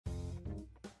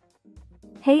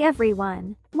Hey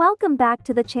everyone, welcome back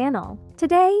to the channel.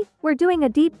 Today, we're doing a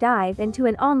deep dive into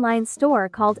an online store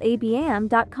called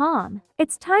abm.com.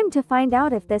 It's time to find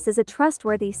out if this is a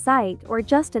trustworthy site or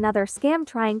just another scam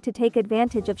trying to take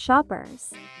advantage of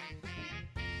shoppers.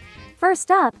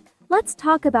 First up, let's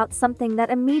talk about something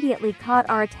that immediately caught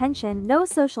our attention: no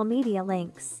social media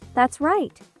links. That's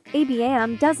right,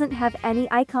 ABM doesn't have any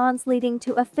icons leading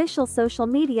to official social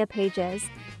media pages,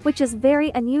 which is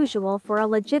very unusual for a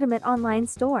legitimate online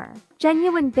store.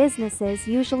 Genuine businesses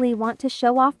usually want to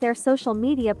show off their social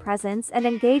media presence and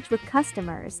engage with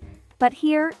customers, but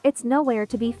here, it's nowhere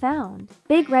to be found.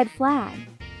 Big red flag.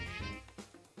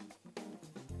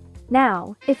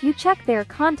 Now, if you check their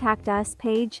Contact Us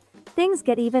page, things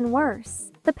get even worse.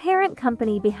 The parent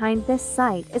company behind this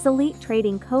site is Elite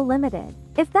Trading Co. Limited.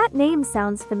 If that name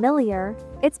sounds familiar,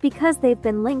 it's because they've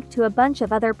been linked to a bunch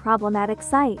of other problematic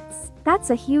sites.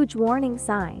 That's a huge warning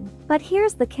sign. But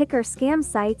here's the kicker: scam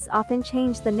sites often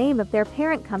change the name of their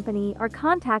parent company or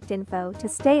contact info to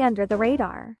stay under the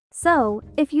radar. So,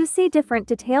 if you see different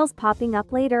details popping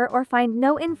up later or find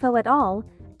no info at all,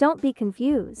 don't be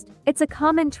confused. It's a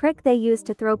common trick they use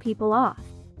to throw people off.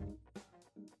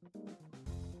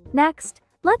 Next,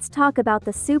 let's talk about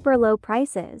the super low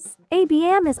prices.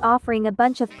 ABM is offering a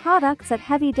bunch of products at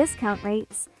heavy discount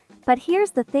rates, but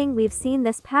here's the thing: we've seen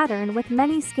this pattern with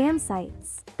many scam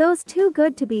sites. Those too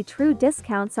good to be true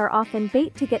discounts are often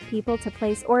bait to get people to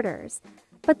place orders,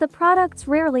 but the products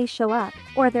rarely show up,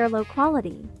 or they're low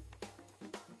quality.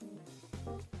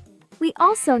 We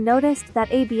also noticed that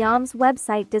ABM's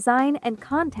website design and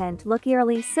content look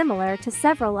eerily similar to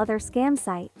several other scam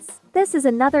sites. This is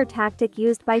another tactic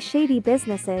used by shady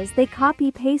businesses. They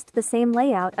copy-paste the same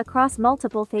layout across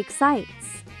multiple fake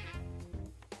sites.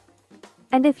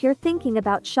 And if you're thinking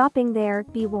about shopping there,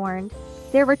 be warned,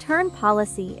 their return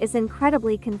policy is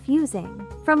incredibly confusing.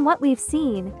 From what we've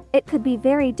seen, it could be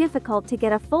very difficult to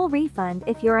get a full refund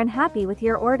if you're unhappy with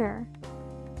your order.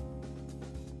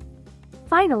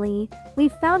 Finally,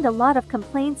 we've found a lot of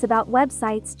complaints about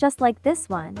websites just like this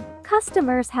one.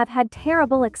 Customers have had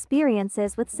terrible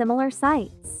experiences with similar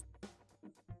sites.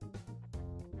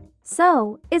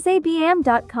 So, is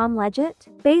abm.com legit?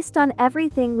 Based on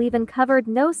everything we've uncovered: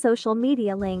 no social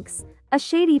media links, a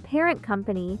shady parent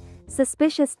company,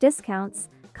 suspicious discounts,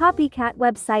 copycat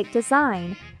website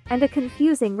design, and a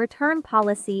confusing return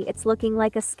policy, it's looking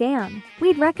like a scam.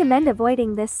 We'd recommend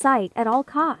avoiding this site at all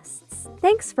costs.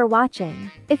 Thanks for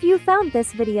watching. If you found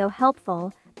this video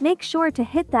helpful, make sure to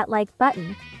hit that like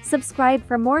button, subscribe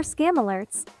for more scam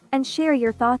alerts, and share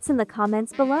your thoughts in the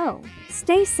comments below.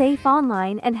 Stay safe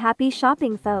online and happy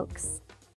shopping, folks.